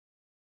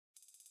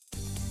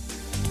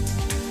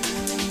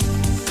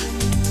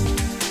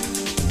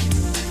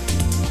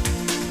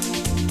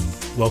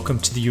Welcome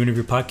to the You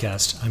Interview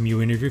podcast. I'm You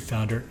Interview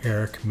founder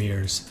Eric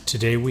Mears.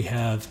 Today we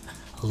have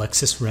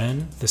Alexis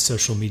Wren, the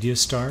social media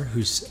star,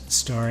 who's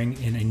starring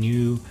in a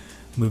new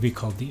movie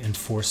called The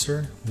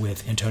Enforcer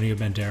with Antonio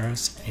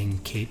Banderas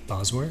and Kate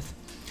Bosworth.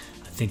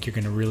 I think you're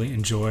going to really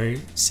enjoy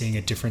seeing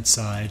a different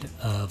side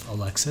of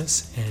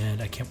Alexis,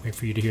 and I can't wait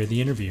for you to hear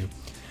the interview.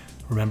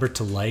 Remember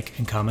to like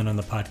and comment on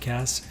the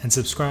podcast and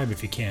subscribe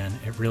if you can.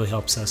 It really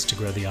helps us to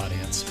grow the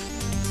audience.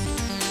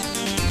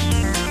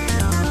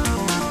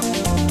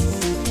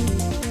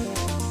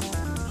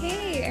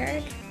 Hey,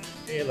 Eric.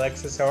 Hey,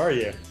 Alexis, how are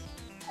you?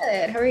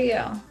 Good. How are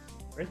you?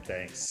 Great,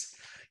 thanks.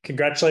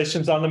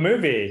 Congratulations on the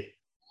movie.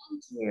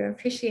 Thank you.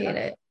 Appreciate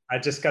it. I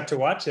just got to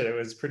watch it. It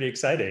was pretty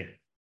exciting.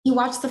 You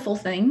watched the full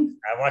thing?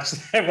 I watched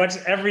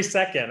every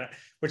second,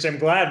 which I'm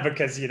glad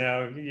because you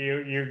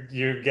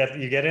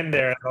get in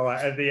there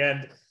at the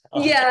end.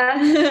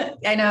 Yeah,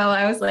 I know.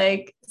 I was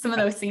like, some of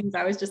those scenes,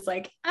 I was just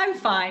like, I'm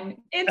fine.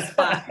 It's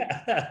fine.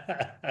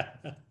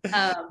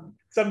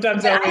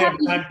 Sometimes I only have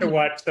time to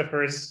watch the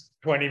first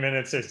 20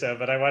 minutes or so,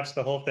 but I watched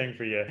the whole thing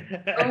for you.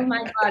 Oh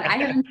my God. I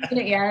haven't seen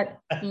it yet.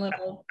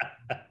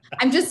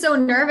 I'm just so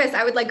nervous.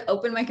 I would like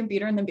open my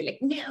computer and then be like,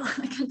 no,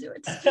 I can't do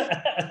it.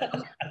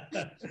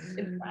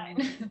 It's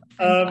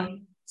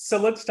fine. So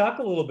let's talk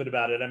a little bit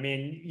about it. I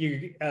mean,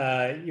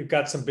 you've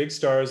got some big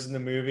stars in the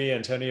movie: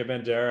 Antonio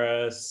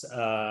Banderas,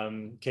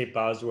 Kate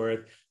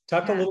Bosworth.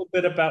 Talk a little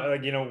bit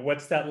about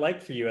what's that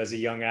like for you as a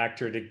young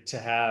actor to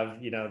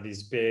have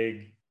these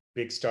big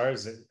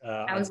stars.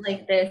 I was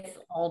like this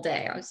all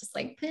day. I was just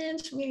like,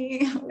 pinch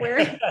me.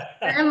 Where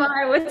am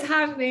I? What's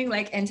happening?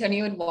 Like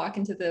Antonio would walk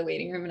into the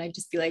waiting room and I'd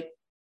just be like,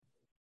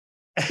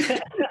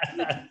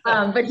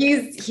 but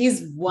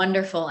he's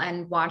wonderful,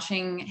 and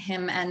watching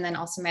him, and then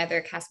also my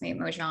other castmate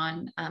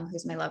Mojan,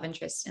 who's my love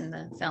interest in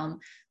the film,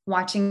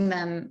 watching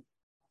them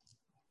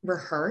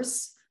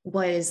rehearse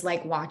was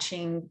like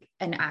watching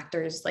an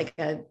actor's like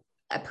a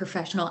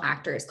professional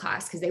actors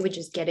class, because they would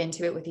just get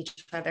into it with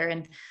each other.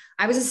 And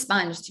I was a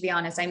sponge, to be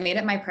honest. I made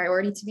it my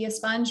priority to be a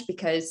sponge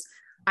because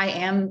I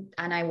am,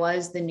 and I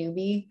was the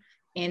newbie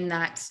on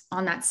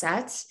that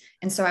set.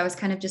 And so I was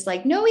kind of just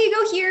like, no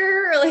ego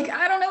here. Or like,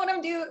 I don't know what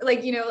I'm doing.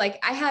 Like,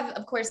 I have,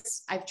 of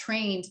course I've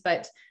trained,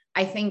 but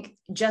I think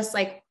just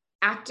like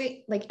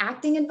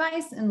acting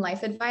advice and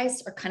life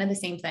advice are kind of the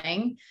same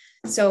thing.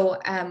 So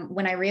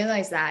when I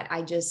realized that,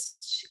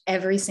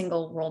 every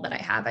single role that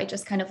I have, I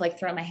just kind of like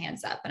throw my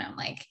hands up and I'm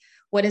like,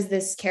 what does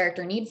this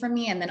character need from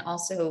me? And then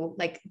also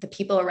like the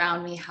people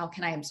around me, how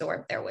can I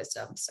absorb their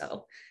wisdom?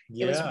 So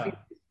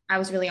I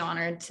was really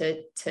honored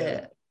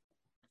to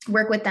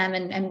work with them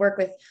and work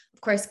with,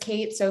 of course,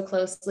 Kate so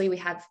closely. We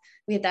had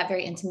that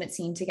very intimate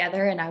scene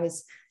together, and I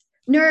was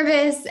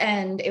nervous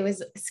and it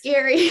was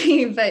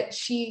scary, but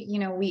she,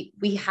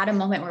 we had a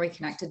moment where we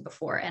connected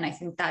before. And I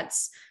think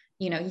that's,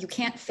 you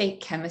can't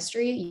fake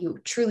chemistry. You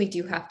truly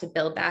do have to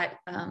build that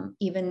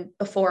even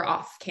before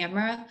off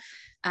camera.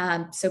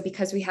 So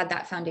because we had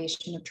that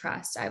foundation of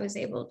trust,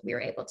 we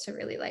were able to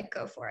really like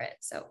go for it.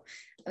 So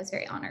I was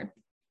very honored.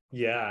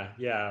 Yeah.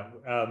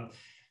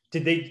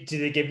 Did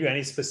they give you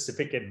any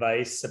specific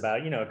advice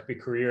about, it could be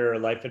career or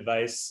life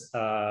advice,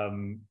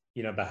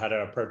 about how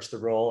to approach the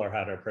role or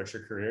how to approach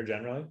your career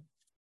generally?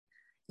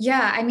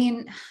 Yeah, I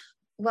mean,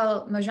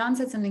 well, Mojan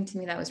said something to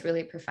me that was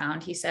really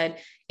profound. He said,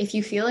 if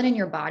you feel it in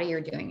your body,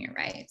 you're doing it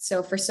right.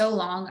 So for so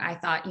long, I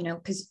thought,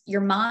 because your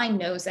mind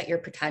knows that you're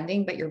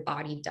pretending, but your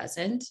body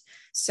doesn't.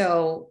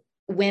 So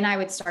when I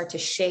would start to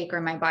shake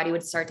or my body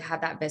would start to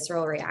have that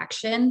visceral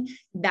reaction,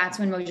 that's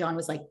when Mojan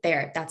was like,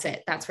 there, that's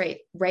it. That's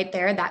right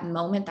there. That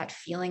moment, that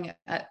feeling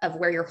of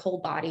where your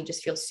whole body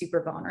just feels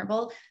super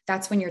vulnerable.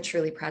 That's when you're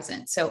truly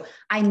present. So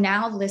I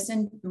now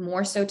listen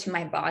more so to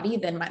my body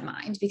than my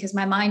mind, because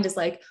my mind is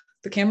like,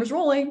 the camera's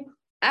rolling,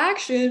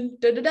 action,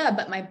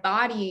 but my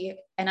body,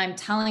 and I'm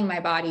telling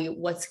my body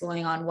what's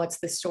going on, what's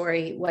the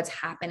story, what's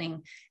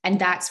happening. And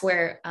that's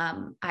where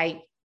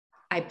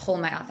I pull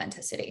my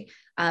authenticity.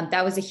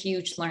 That was a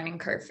huge learning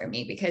curve for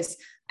me, because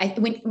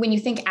when you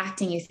think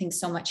acting, you think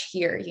so much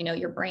here,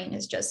 your brain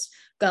is just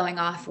going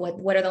off.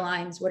 What are the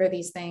lines? What are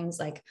these things?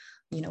 Like,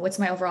 what's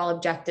my overall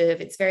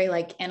objective? It's very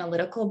like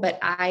analytical, but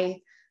I'm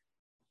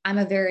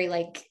a very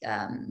like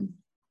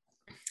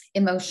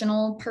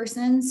emotional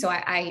person. So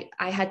I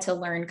had to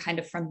learn kind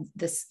of from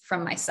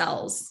my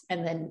cells,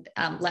 and then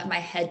let my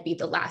head be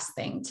the last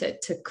thing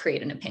to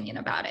create an opinion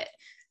about it.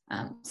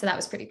 So that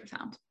was pretty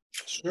profound.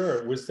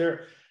 Sure. Was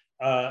there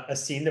a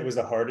scene that was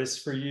the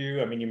hardest for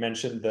you? I mean, you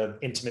mentioned the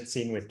intimate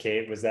scene with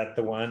Kate. Was that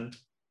the one?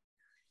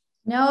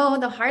 No,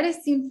 the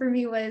hardest scene for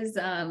me was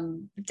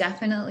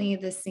definitely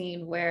the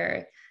scene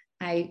where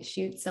I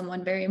shoot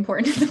someone very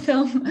important in the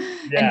film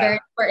and very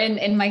important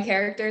in my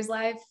character's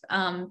life.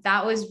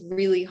 That was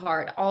really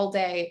hard all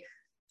day.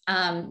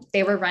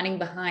 They were running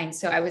behind.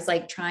 So I was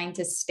like trying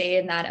to stay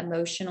in that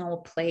emotional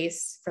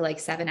place for like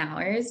 7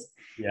 hours.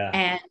 Yeah.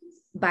 And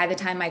by the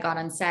time I got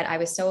on set, I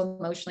was so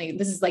emotionally,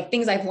 this is like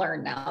things I've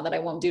learned now that I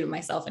won't do to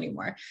myself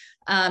anymore.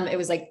 It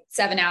was like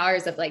 7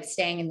 hours of like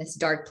staying in this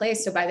dark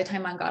place. So by the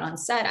time I got on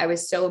set, I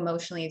was so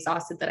emotionally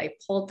exhausted that I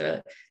pulled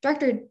the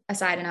director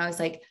aside and I was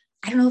like,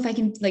 I don't know if I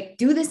can like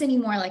do this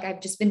anymore. Like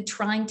I've just been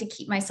trying to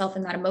keep myself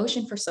in that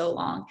emotion for so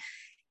long.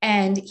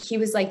 And he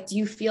was like, do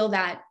you feel do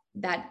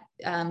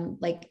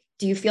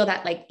you feel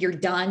that like you're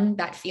done?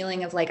 That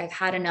feeling of like, I've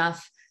had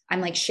enough. I'm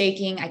like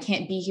shaking. I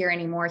can't be here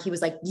anymore. He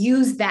was like,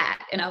 use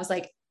that. And I was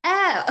like,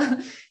 oh.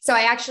 So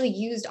I actually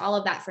used all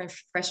of that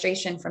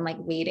frustration from like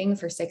waiting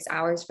for 6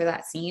 hours for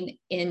that scene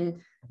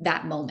in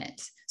that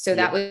moment. So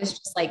that was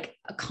just like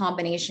a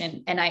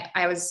combination. And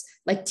I was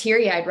like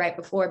teary eyed right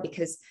before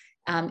because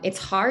it's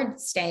hard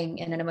staying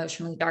in an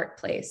emotionally dark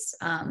place.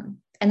 And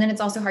then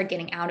it's also hard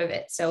getting out of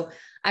it. So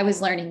I was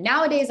learning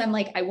nowadays, I'm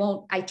like,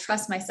 I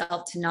trust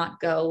myself to not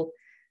go.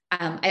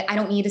 I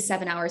don't need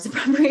 7 hours of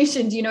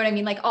preparation. Do you know what I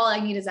mean? Like all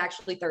I need is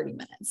actually 30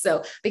 minutes.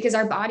 So because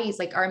our bodies,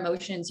 like our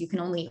emotions, you can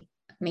only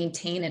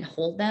maintain and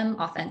hold them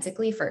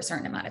authentically for a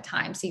certain amount of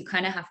time. So you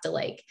kind of have to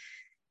like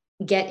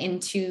get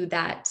into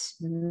that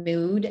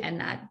mood and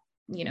that,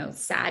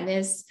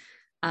 sadness,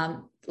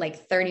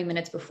 like 30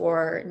 minutes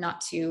before,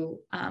 not too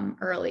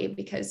early,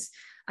 because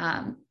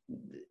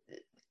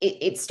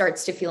it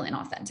starts to feel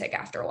inauthentic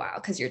after a while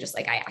because you're just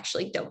like, I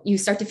actually don't, you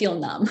start to feel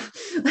numb.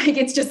 Like,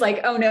 it's just like,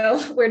 oh no,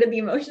 where did the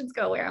emotions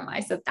go? Where am I?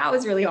 So that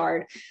was really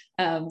hard.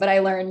 But I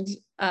learned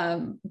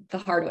the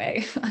hard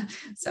way.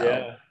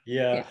 So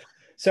yeah.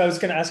 So I was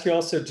going to ask you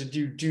also, did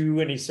you do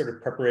any sort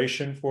of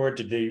preparation for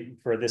it?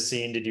 For this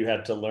scene, did you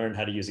have to learn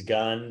how to use a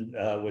gun?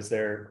 Was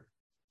there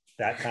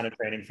that kind of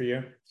training for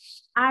you?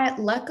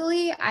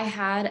 Luckily I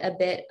had a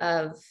bit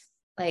of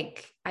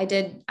like,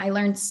 I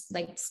learned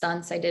like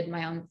stunts. I did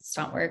my own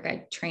stunt work.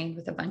 I trained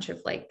with a bunch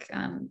of like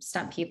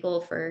stunt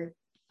people for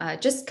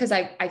just because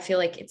I feel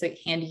like it's a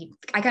handy,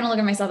 I kind of look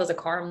at myself as a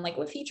car. I'm like,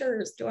 what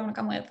features do I want to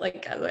come with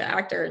like as an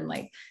actor, and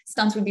like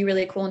stunts would be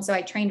really cool. And so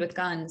I trained with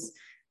guns.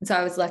 And so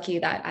I was lucky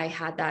that I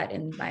had that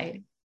in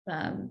my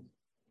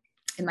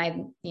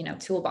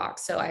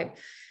toolbox. So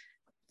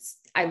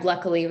I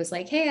luckily was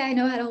like, hey, I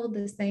know how to hold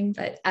this thing.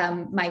 But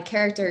my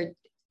character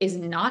is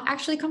not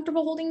actually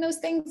comfortable holding those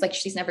things. Like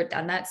she's never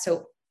done that.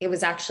 So it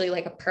was actually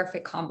like a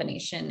perfect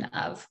combination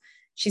of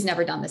she's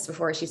never done this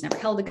before. She's never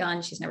held a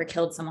gun. She's never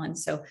killed someone.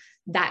 So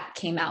that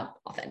came out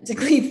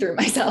authentically through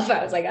myself.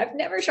 I was like, I've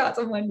never shot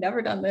someone,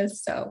 never done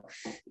this. So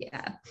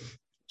yeah.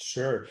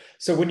 Sure.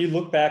 So when you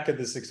look back at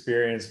this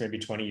experience, maybe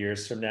 20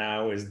 years from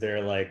now, is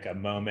there like a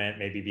moment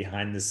maybe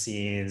behind the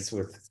scenes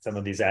with some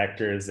of these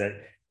actors that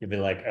you'd be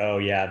like, oh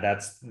yeah,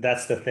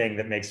 that's the thing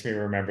that makes me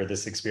remember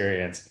this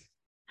experience?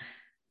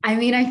 I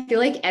mean, I feel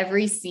like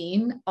every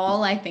scene,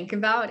 all I think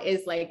about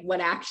is like what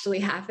actually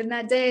happened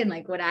that day and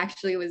like what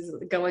actually was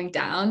going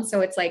down.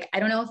 So it's like, I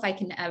don't know if I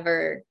can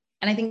ever,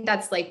 and I think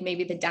that's like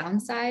maybe the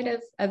downside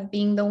of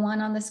being the one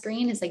on the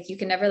screen is like, you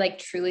can never like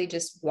truly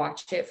just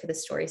watch it for the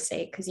story's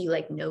sake because you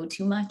like know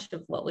too much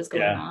of what was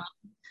going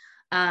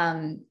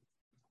on.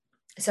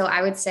 So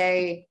I would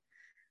say,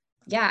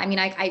 yeah, I mean,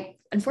 I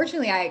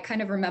unfortunately, I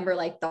kind of remember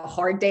like the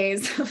hard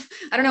days.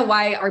 I don't know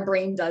why our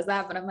brain does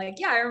that, but I'm like,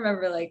 yeah, I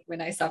remember like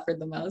when I suffered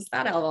the most.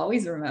 That I'll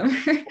always remember.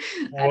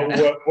 I don't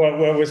know.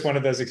 What was one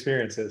of those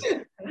experiences?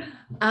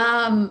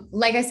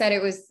 Like I said,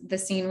 it was the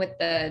scene with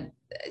the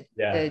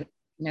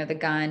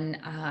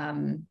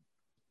gun.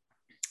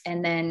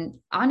 And then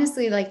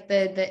honestly, like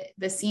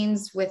the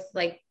scenes with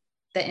like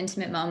the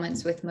intimate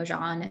moments with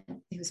Mojan,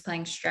 who's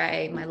playing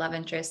Stray, my love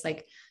interest,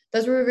 like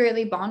those were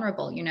really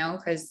vulnerable,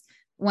 because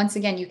once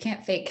again, you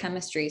can't fake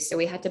chemistry. So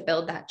we had to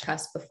build that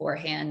trust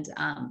beforehand.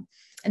 And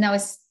that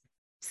was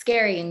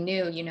scary and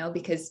new,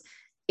 because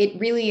it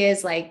really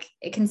is like,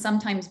 it can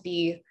sometimes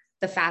be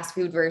the fast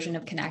food version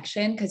of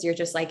connection because you're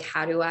just like,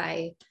 how do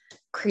I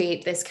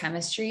create this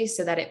chemistry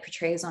so that it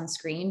portrays on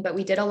screen? But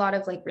we did a lot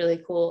of like really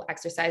cool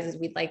exercises.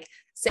 We'd like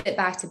sit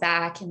back to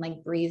back and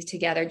like breathe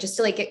together just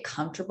to like get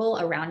comfortable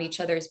around each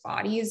other's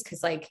bodies.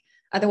 Cause like,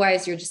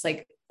 otherwise you're just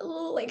like,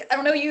 oh, like, I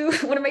don't know you,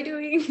 what am I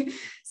doing?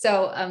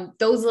 So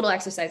those little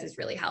exercises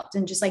really helped.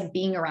 And just like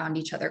being around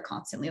each other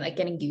constantly, like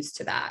getting used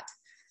to that.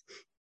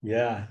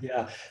 Yeah.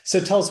 So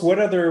tell us, what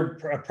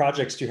other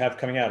projects do you have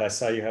coming out? I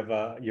saw you have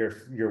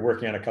you're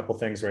working on a couple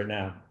things right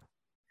now.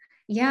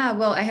 Yeah,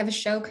 well, I have a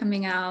show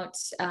coming out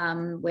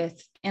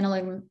with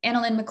Annalyn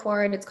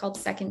McCord. It's called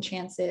Second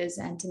Chances,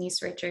 and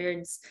Denise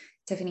Richards,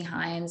 Tiffany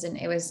Hines, and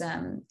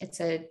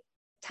it's a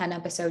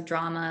 10-episode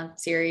drama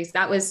series.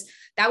 That was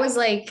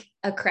like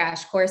a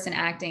crash course in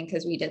acting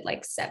because we did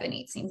like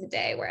 7-8 scenes a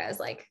day, whereas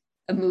like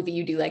a movie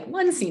you do like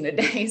 1 scene a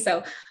day.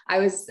 So I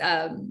was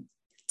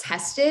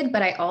tested,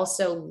 but I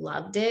also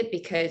loved it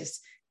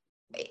because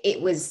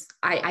it was,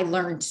 I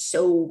learned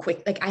so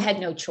quick. Like I had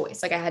no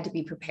choice. Like I had to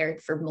be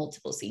prepared for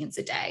multiple scenes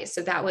a day.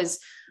 So that was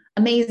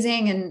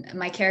amazing. And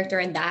my character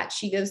in that,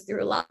 she goes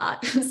through a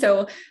lot.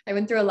 So I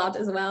went through a lot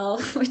as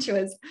well, which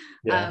was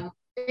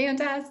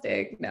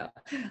fantastic. No,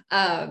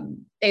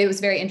 it was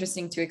very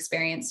interesting to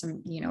experience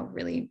some,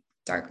 really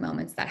dark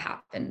moments that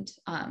happened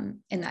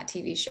in that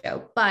TV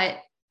show. But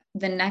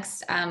the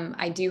next,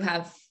 I do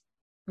have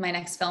my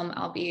next film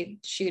I'll be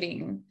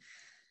shooting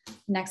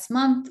next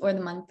month or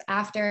the month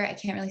after. I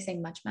can't really say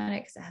much about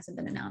it because it hasn't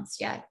been announced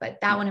yet, but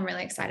that one I'm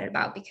really excited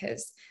about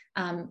because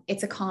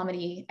it's a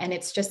comedy and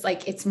it's just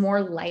like, it's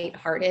more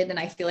lighthearted and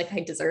I feel like I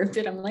deserved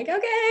it. I'm like,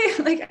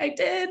 okay, like I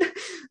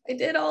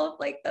did all of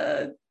like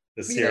the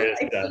serious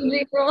stuff.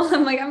 Role.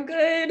 I'm like, I'm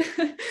good.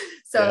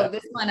 So Yeah.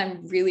 this one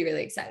I'm really,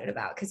 really excited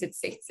about because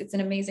it's an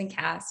amazing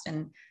cast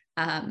and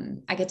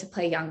I get to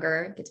play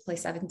younger, get to play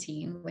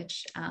 17,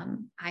 which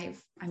I'm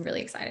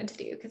really excited to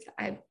do because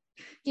I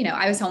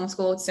was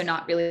homeschooled, so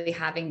not really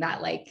having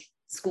that like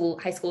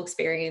high school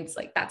experience,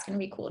 like that's going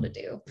to be cool to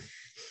do.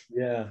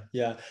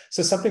 Yeah.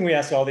 So something we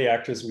ask all the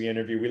actors we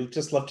interview, we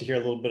just love to hear a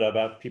little bit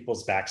about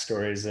people's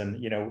backstories.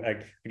 And,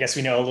 I guess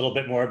we know a little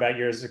bit more about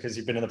yours because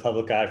you've been in the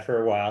public eye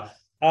for a while.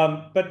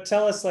 But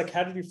tell us, like,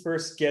 how did you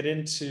first get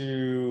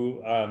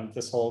into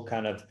this whole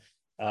kind of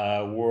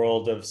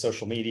world of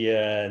social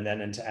media and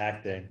then into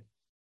acting?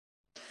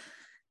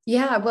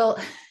 Yeah, well,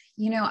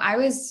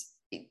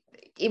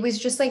 it was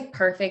just like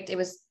perfect. It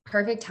was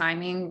perfect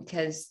timing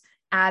because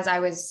as I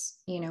was,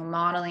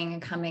 modeling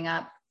and coming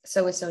up,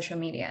 so was social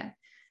media.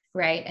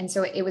 Right. And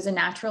so it was a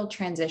natural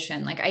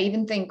transition. Like I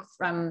even think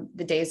from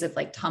the days of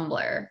like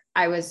Tumblr,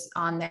 I was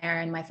on there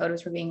and my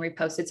photos were being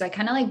reposted. So I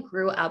kind of like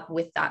grew up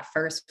with that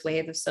first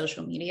wave of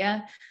social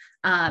media.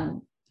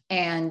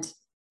 And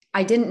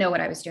I didn't know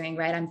what I was doing,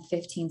 right? I'm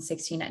 15,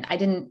 16, and I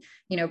didn't,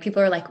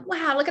 people are like,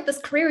 wow, look at this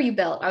career you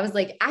built. I was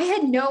like, I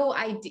had no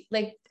idea.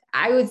 Like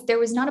there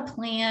was not a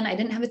plan. I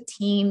didn't have a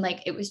team.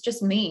 Like it was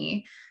just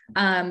me.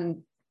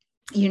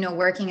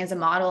 Working as a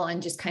model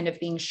and just kind of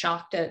being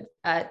shocked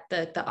at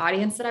the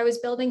audience that I was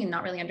building and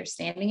not really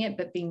understanding it,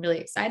 but being really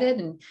excited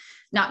and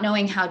not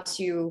knowing how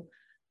to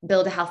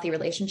build a healthy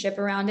relationship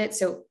around it.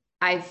 So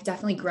I've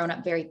definitely grown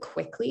up very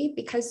quickly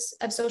because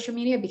of social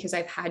media, because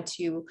I've had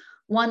to,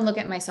 one, look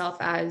at myself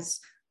as,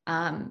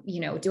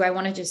 do I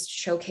want to just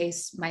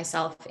showcase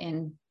myself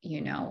in,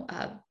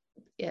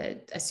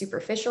 a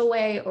superficial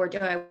way, or do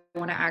I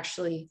want to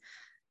actually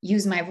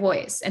use my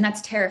voice? And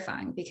that's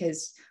terrifying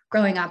because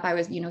growing up, I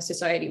was,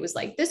 society was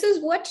like, this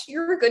is what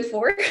you're good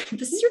for.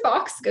 This is your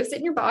box, go sit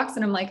in your box.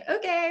 And I'm like,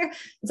 okay.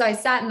 And so I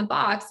sat in the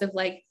box of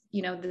like,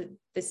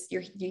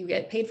 you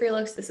get paid for your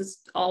looks. This is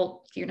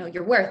all,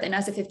 your worth. And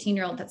as a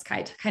 15-year-old, that's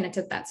kind of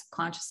took that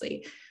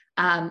subconsciously.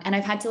 And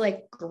I've had to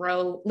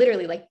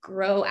literally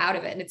grow out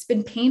of it. And it's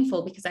been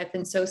painful because I've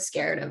been so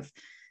scared of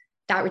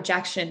that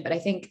rejection. But I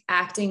think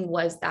acting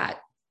was that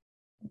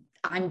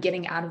I'm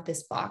getting out of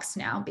this box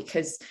now,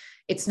 because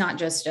it's not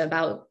just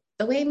about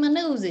the way my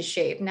nose is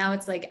shaped. Now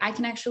it's like, I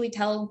can actually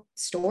tell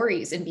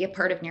stories and be a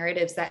part of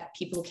narratives that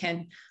people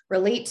can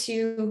relate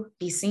to,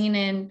 be seen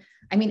in.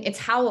 I mean, it's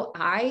how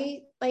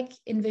I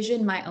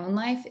envision my own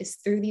life is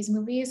through these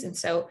movies. And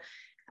so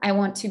I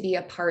want to be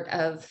a part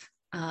of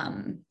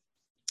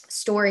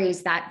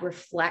stories that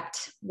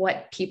reflect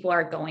what people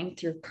are going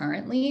through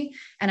currently.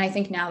 And I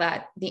think now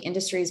that the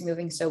industry is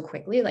moving so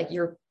quickly,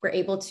 we're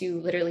able to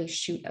literally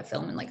shoot a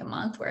film in like a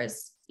month,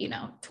 whereas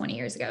 20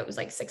 years ago it was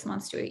like 6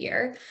 months to a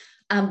year.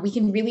 We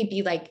can really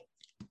be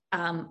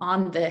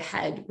on the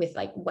head with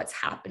what's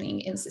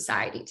happening in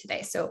society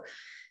today. So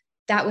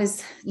that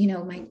was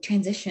my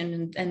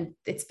transition, and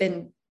it's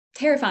been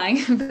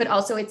terrifying, but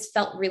also it's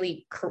felt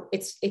really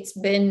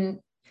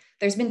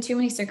there's been too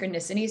many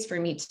synchronicities for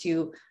me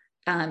to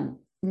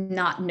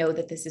not know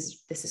that this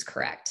is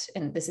correct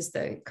and this is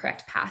the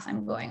correct path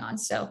I'm going on.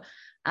 So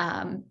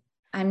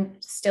I'm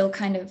still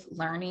kind of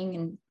learning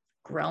and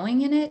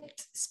growing in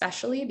it,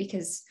 especially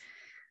because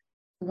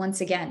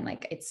once again,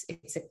 it's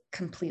a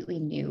completely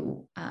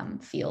new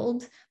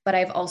field, but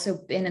I've also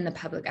been in the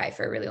public eye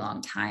for a really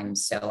long time.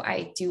 So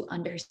I do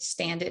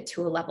understand it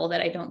to a level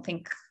that I don't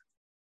think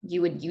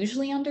you would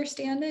usually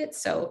understand it.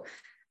 So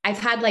I've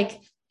had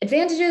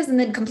advantages and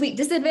then complete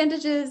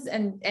disadvantages.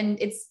 And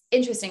it's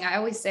interesting. I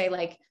always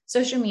say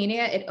social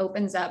media, it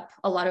opens up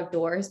a lot of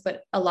doors,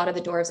 but a lot of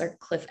the doors are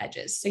cliff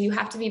edges. So you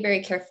have to be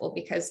very careful,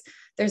 because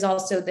there's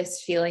also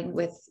this feeling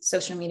with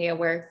social media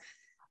where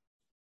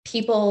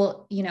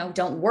people,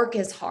 don't work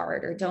as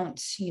hard or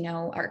don't,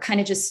 are kind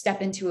of just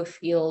step into a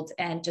field.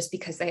 And just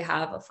because they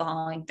have a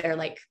following, they're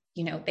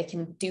they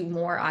can do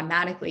more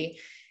automatically.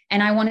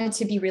 And I wanted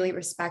to be really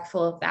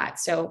respectful of that.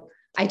 So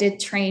I did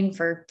train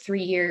for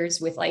 3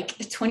 years with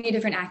 20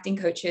 different acting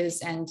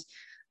coaches. And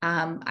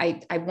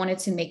I wanted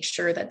to make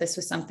sure that this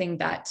was something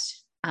that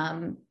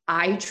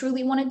I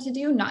truly wanted to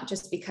do, not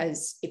just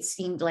because it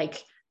seemed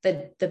like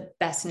the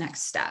best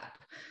next step.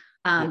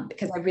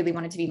 Because I really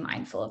wanted to be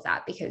mindful of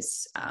that,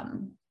 because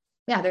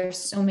there's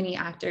so many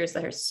actors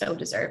that are so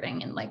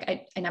deserving, and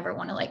I never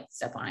want to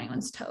step on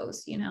anyone's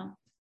toes,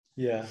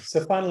 Yeah.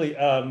 So finally,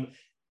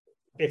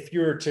 if you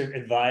were to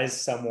advise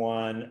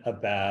someone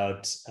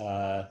about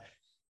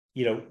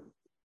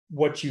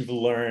what you've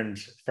learned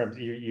from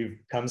you've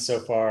come so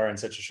far in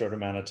such a short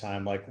amount of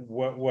time,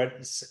 what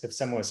if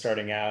someone was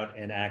starting out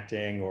in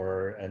acting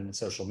or in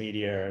social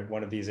media or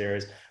one of these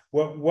areas,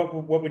 what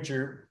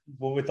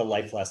would the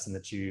life lesson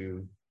that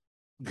you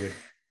would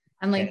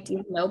I'm like, do you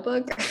have a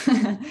notebook?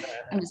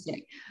 I'm just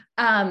kidding.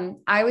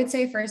 I would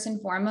say first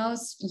and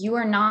foremost, you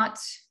are not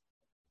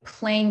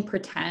playing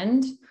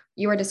pretend,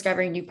 you are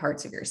discovering new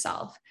parts of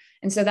yourself.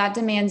 And so that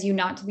demands you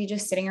not to be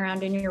just sitting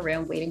around in your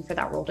room waiting for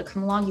that role to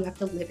come along. You have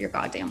to live your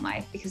goddamn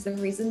life, because the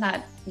reason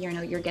that, you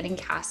know, you're getting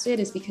casted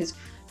is because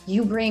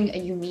you bring a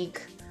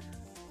unique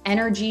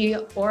energy,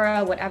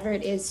 aura, whatever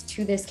it is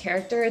to this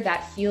character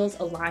that feels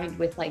aligned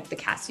with like the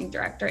casting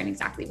director and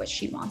exactly what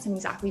she wants and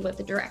exactly what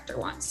the director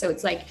wants. So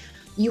it's like,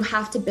 you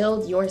have to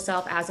build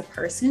yourself as a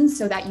person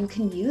so that you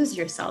can use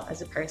yourself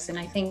as a person.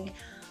 I think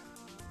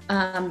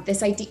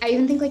this idea, I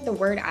even think like the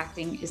word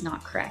acting is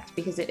not correct,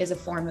 because it is a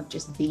form of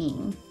just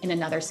being in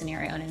another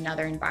scenario, in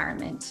another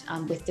environment,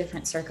 with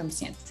different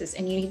circumstances.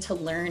 And you need to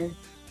learn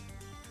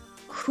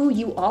who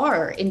you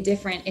are in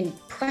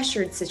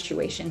pressured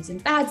situations, in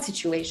bad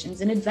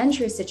situations, in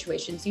adventurous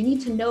situations. You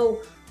need to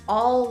know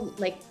all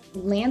like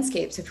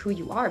landscapes of who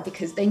you are,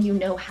 because then you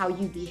know how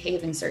you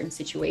behave in certain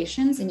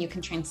situations and you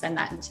can transcend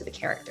that into the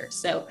character.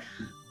 So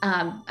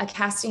a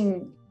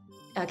casting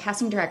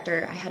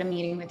director, I had a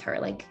meeting with her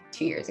like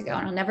 2 years ago,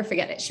 and I'll never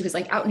forget it. She was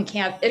like out in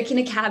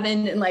a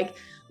cabin, and like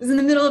was in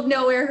the middle of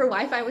nowhere. Her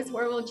Wi-Fi was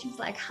horrible, and she was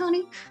like,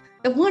 honey,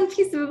 the one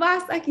piece of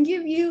advice I can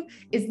give you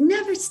is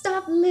never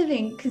stop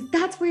living, because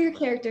that's where your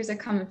characters are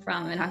coming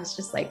from. And I was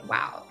just like,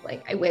 wow,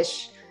 like I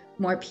wish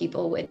more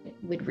people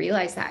would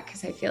realize that,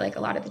 because I feel like a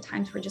lot of the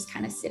times we're just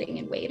kind of sitting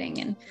and waiting.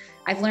 And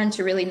I've learned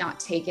to really not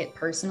take it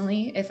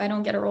personally if I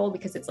don't get a role,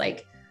 because it's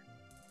like,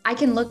 I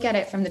can look at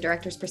it from the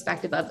director's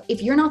perspective of,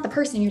 if you're not the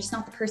person, you're just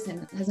not the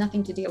person. It has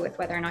nothing to do with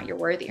whether or not you're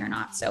worthy or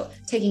not. So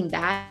taking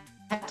that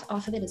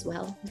off of it as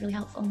well is really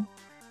helpful.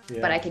 Yeah.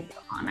 But I could go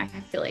on. I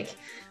feel like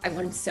I've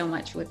learned so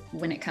much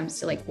when it comes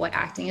to like what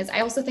acting is.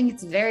 I also think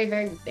it's very,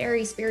 very,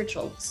 very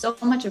spiritual. So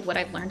much of what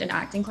I've learned in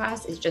acting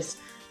class is just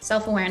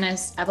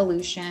self-awareness,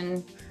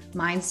 evolution,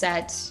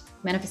 mindset,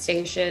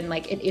 manifestation.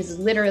 Like it is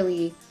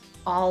literally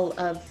all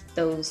of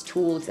those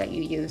tools that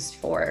you use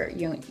for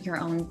your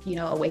own,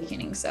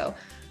 awakening. So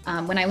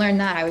when I learned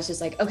that, I was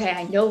just like, okay,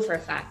 I know for a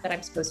fact that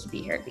I'm supposed to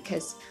be here,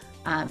 because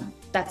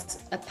that's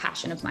a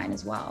passion of mine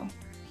as well.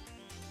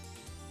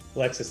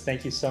 Alexis,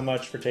 thank you so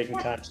much for taking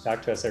time to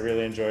talk to us. I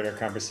really enjoyed our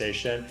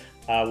conversation.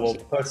 We'll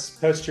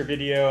post your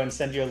video and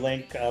send you a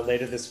link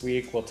later this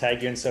week. We'll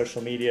tag you in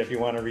social media if you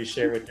want to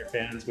reshare with your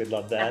fans. We'd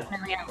love that.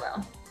 Definitely, I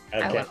will.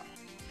 Okay. I will.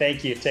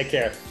 Thank you. Take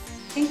care.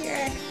 Thank you,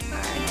 Eric.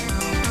 Bye.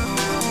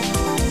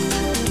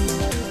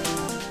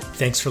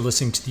 Thanks for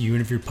listening to the You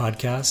Interview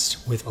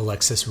podcast with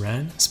Alexis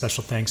Wren.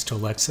 Special thanks to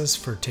Alexis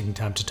for taking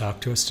time to talk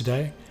to us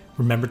today.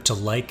 Remember to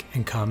like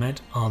and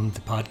comment on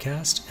the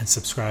podcast and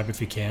subscribe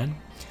if you can.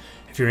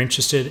 If you're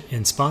interested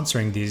in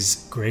sponsoring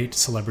these great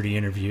celebrity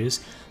interviews,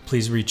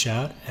 please reach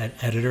out at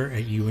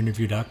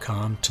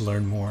editor@youinterview.com to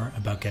learn more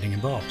about getting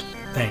involved.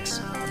 Thanks.